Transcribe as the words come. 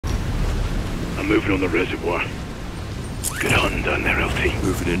I'm moving on the reservoir. Good hunting down there, LT.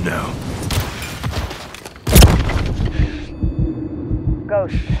 Moving in now.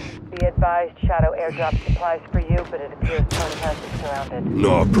 Ghost, be advised, Shadow airdrop supplies for you, but it appears Tony has it surrounded.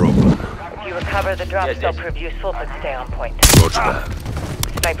 No problem. If you recover the drops, they'll prove useful, but stay on point. Roger that.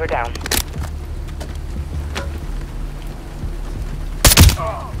 Sniper down.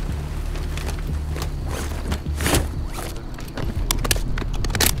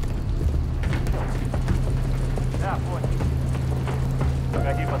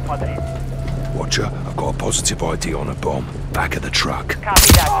 Watcher, I've got a positive ID on a bomb. Back of the truck.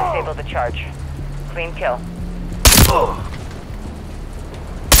 Copy that. Disable the charge. Clean kill.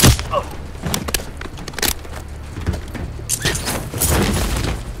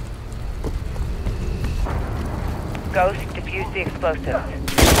 Ghost, defuse the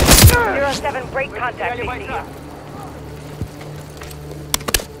explosives. 07, break contact. We see you.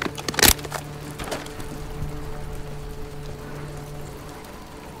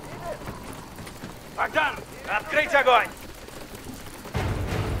 Богдан, открыть огонь!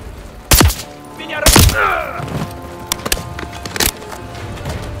 Меня...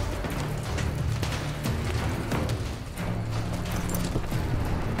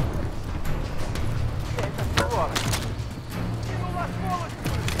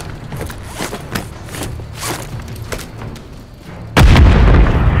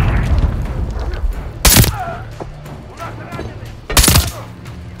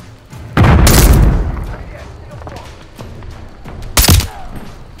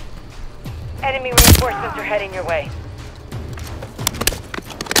 Enemy reinforcements are heading your way.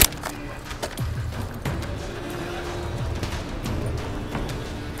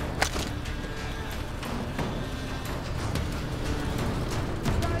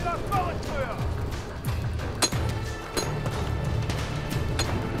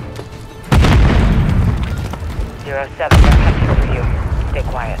 Zero 07, they're hunting for you. Stay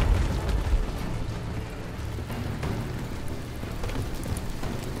quiet.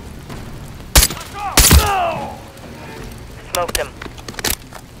 Smoked him.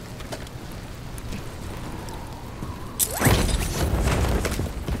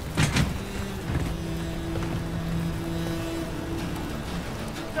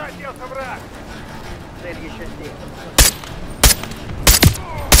 Заделся враг! Цель еще здесь.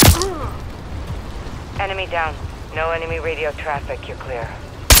 Enemy down. No enemy radio traffic. You're clear.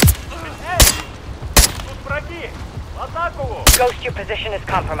 Эй! Тут враги! В атаку! Ghost, your position is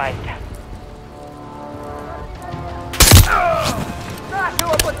compromised.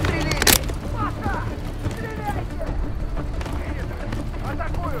 Нашего подстрелили! Маша! Стреляйте!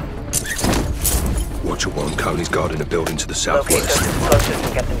 Атакую! Watcher 1, Coney's guarding a building to the Locate southwest. those explosives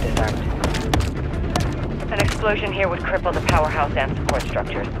and get them disarmed. An explosion here would cripple the powerhouse and support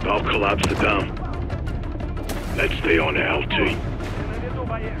structures. I'll collapse the dam. Let's stay on LT. Наведу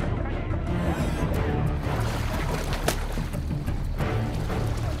боец!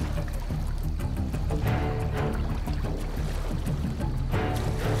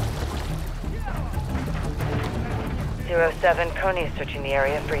 07, Coney is searching the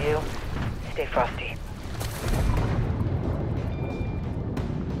area for you. Stay frosty.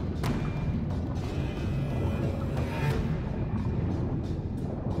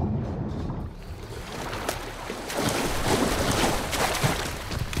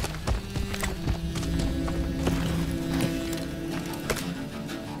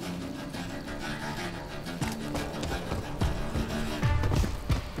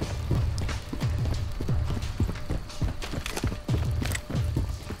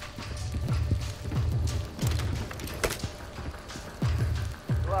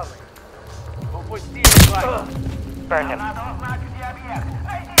 Упустили, тварь! Burn him. Надо узнать, где объект!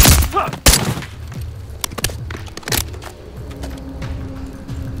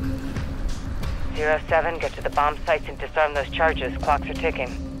 Иди! 07, get to the bomb sites and disarm those charges. Clocks are ticking.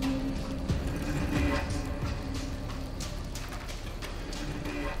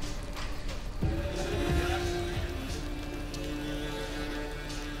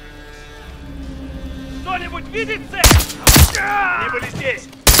 Кто-нибудь видит цель? Они были здесь!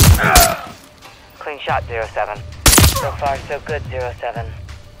 Clean shot, 07. So far, so good, 07.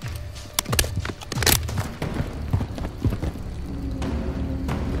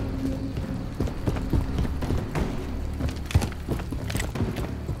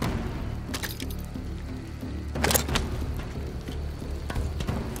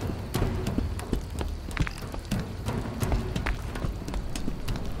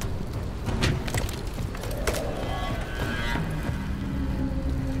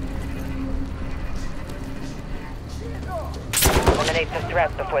 Eliminate the threat.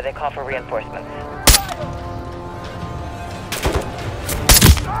 rest before they call for reinforcements.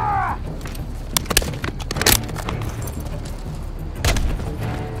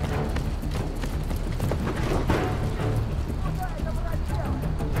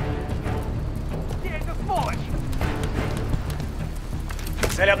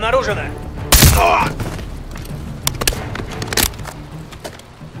 Цель обнаружена!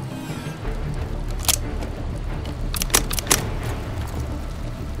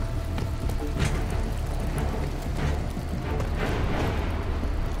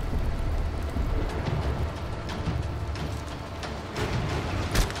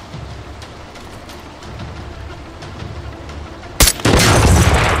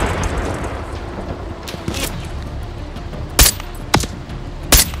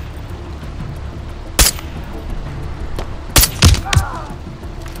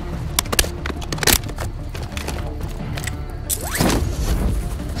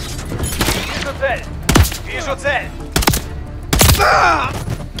 Вижу цель!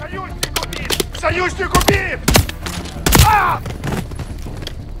 Союзник убит! Союзник убит!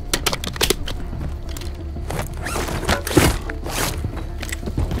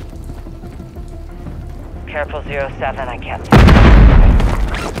 Careful, 07, I can't see.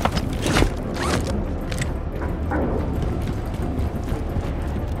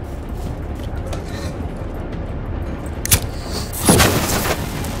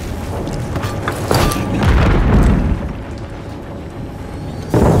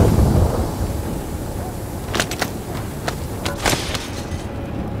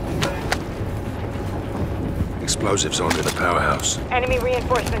 Explosives onto the powerhouse. Enemy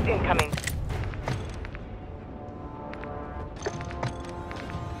reinforcements incoming.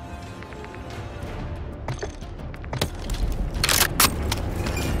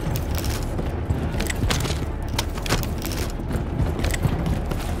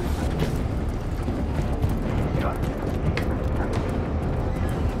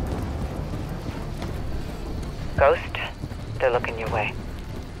 Ghost, they're looking your way.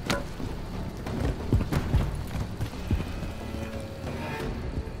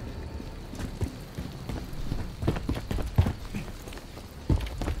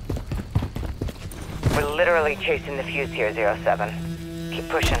 We're literally chasing the fuse here, 07. Keep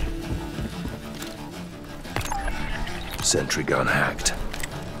pushing. Sentry gun hacked.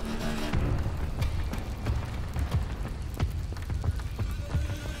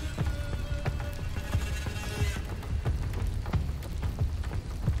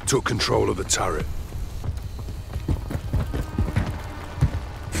 Took control of the turret.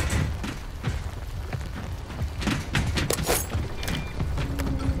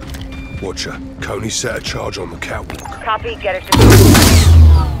 Watcher, Coney set a charge on the catwalk. Copy, get it to...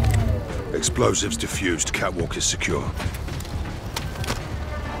 Explosives diffused, catwalk is secure.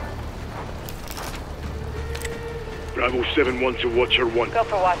 Bravo 7-1 to Watcher 1. Go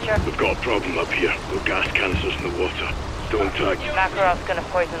for Watcher. We've got a problem up here. No gas canisters in the water. Stone tag. Makarov's gonna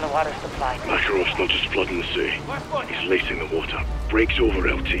poison the water supply. Makarov's not just flooding the sea. He's lacing the water. Breaks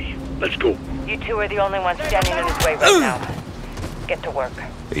over LT. Let's go. You two are the only ones standing in his way right now. Get to work.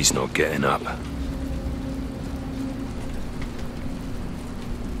 He's not getting up.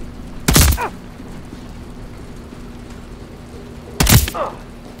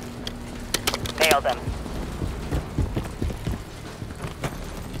 Nailed him.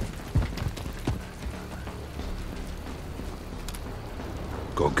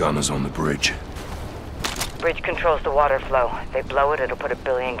 Got gunners on the bridge. Bridge controls the water flow. They blow it, it'll put 1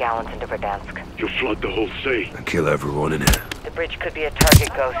 billion gallons into Verdansk. You'll flood the whole sea. And kill everyone in it. The bridge could be a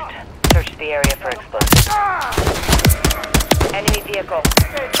target, Ghost. Search the area for explosives. Enemy vehicle.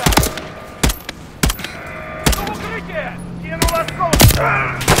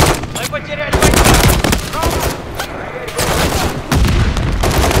 Мы потеряли бойца!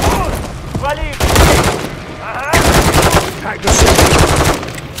 Вали! Hack the sentry.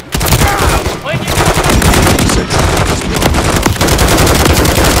 Мы не...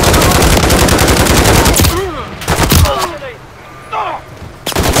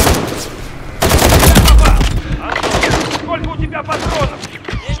 Сколько у тебя патронов?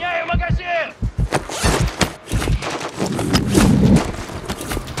 Меняю магазин!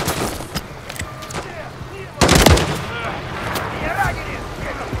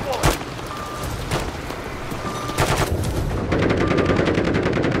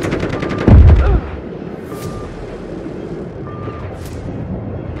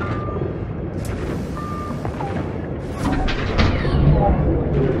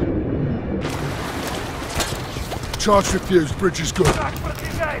 Charge refused, bridge is good. Так,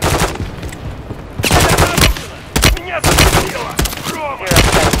 продвигайся! Это нарушено! Меня захватило! Рома!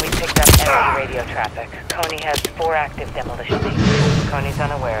 Priority radio traffic. Coney has 4 active demolition agents. Coney's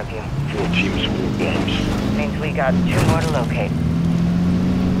unaware of you. 4 teams, 4 bombs. Means we got 2 more to locate.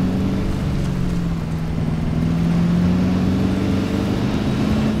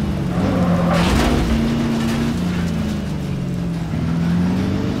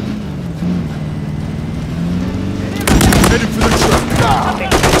 Headed for the truck.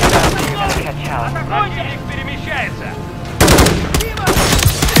 Big you're gonna catch hell. Противник перемещается!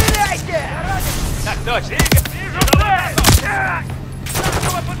 Так точно! Вижу цель! Как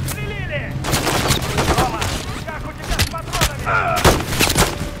вы подстрелили! Рома, как у тебя с патронами?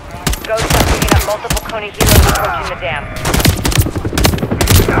 Ghost are picking up multiple Coney heroes approaching the dam.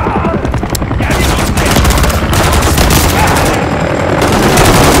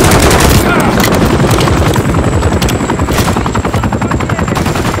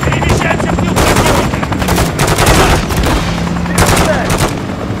 Перемещаемся в тыл противника!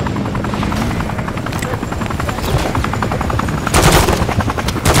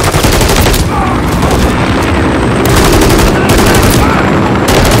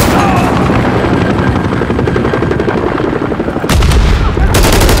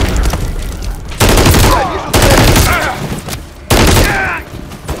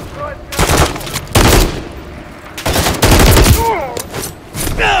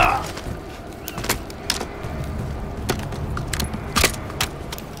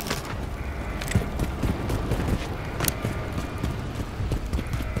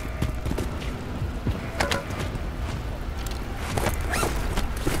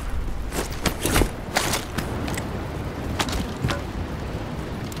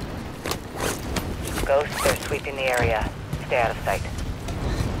 Ghost, they're sweeping the area. Stay out of sight.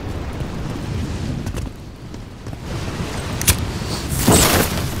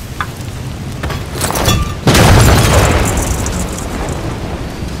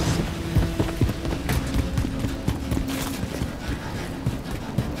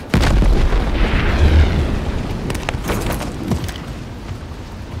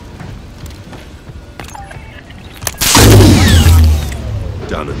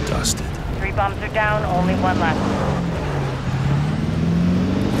 Done and dusted. 3 bombs are down, only 1 left.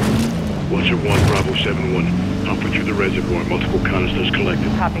 Watcher 1, Bravo 7-1. Halfway through the reservoir, multiple canisters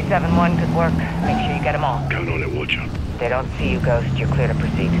collected. Copy 7-1, good work. Make sure you get them all. Count on it, Watcher. If they don't see you, Ghost, you're clear to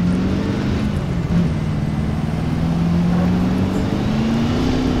proceed.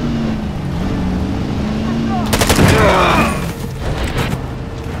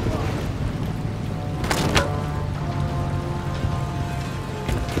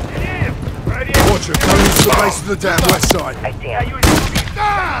 Watcher, coming to the base of the dam, west side. I see him.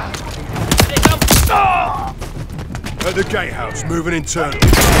 At the gatehouse, moving internal.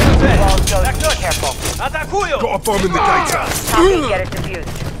 Walls, Ghost, be careful. Атакую! Got a bomb in the gatehouse. Copy, get it defused.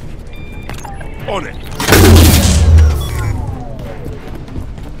 On it.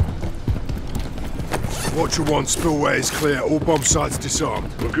 Watcher 1, spillway is clear. All bomb sites disarmed.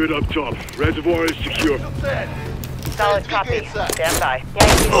 We're good up top. Reservoir is secure. Solid copy. Stand by.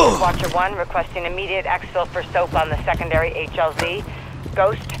 Yankee, this is Watcher 1, requesting immediate exfil for soap on the secondary HLZ.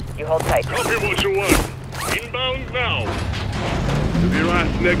 Ghost, you hold tight. Copy, Watcher 1. Inbound now. With your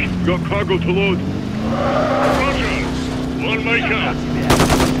ass, Nick. We've got cargo to load. Roger. On my count.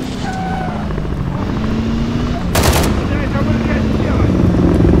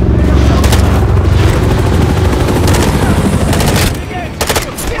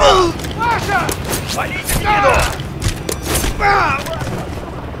 Валите гниду!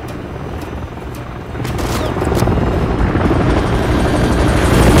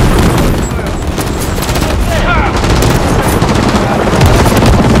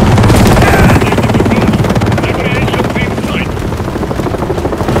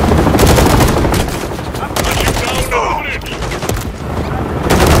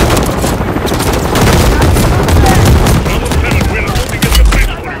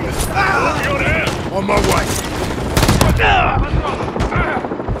 On my way. Well done,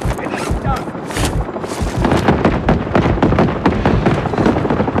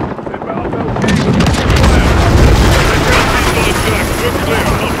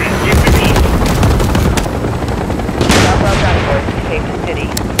 boys. Save the city.